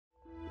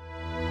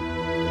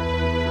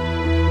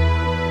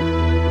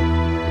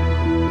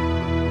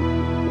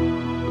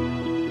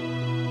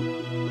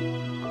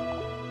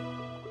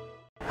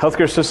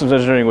Healthcare systems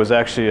engineering was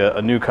actually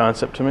a new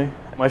concept to me.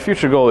 My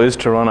future goal is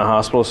to run a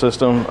hospital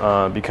system,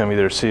 become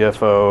either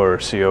CFO or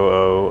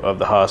COO of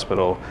the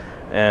hospital,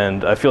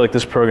 and I feel like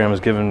this program has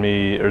given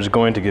me, or is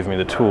going to give me,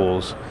 the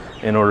tools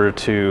in order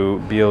to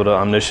be able to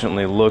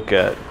omnisciently look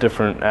at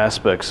different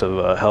aspects of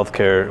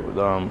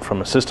healthcare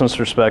from a systems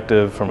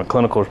perspective, from a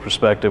clinical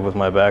perspective with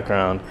my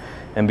background,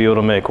 and be able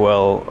to make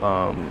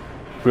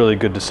really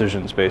good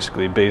decisions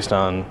basically based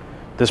on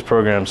this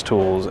program's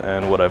tools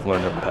and what I've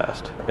learned in the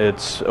past.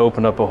 It's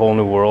opened up a whole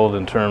new world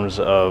in terms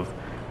of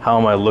how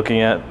am I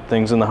looking at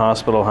things in the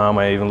hospital, how am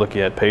I even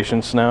looking at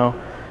patients now,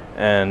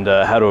 and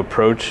how to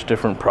approach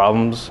different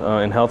problems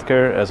in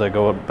healthcare as I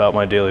go about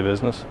my daily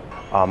business.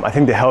 I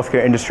think the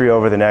healthcare industry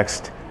over the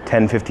next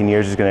 10, 15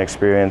 years is going to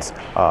experience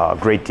a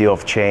great deal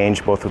of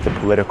change, both with the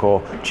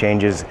political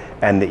changes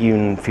and the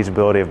even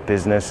feasibility of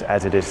business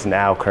as it is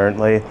now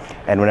currently.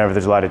 And whenever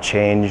there's a lot of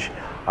change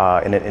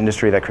in an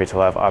industry, that creates a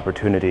lot of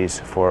opportunities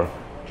for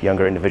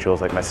younger individuals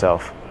like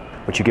myself.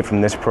 What you get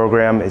from this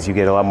program is you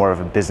get a lot more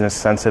of a business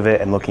sense of it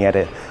and looking at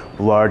it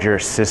larger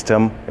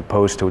system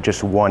opposed to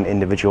just one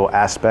individual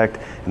aspect.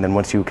 And then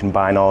once you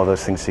combine all of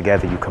those things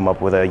together, you come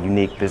up with a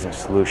unique business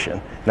solution.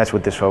 And that's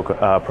what this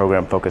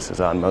program focuses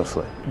on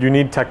mostly. You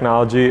need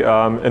technology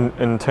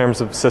in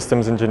terms of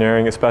systems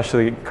engineering,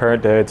 especially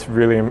current day. It's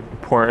really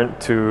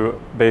important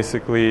to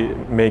basically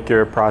make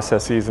your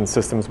processes and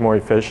systems more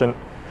efficient.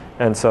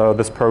 And so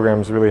this program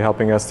is really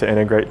helping us to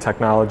integrate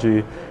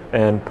technology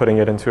and putting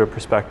it into a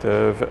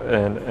perspective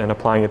and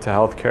applying it to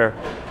healthcare.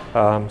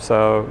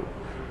 So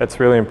it's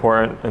really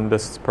important, and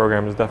this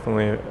program is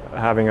definitely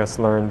having us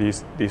learn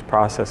these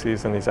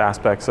processes and these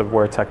aspects of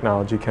where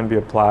technology can be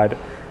applied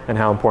and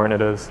how important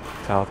it is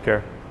to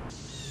healthcare.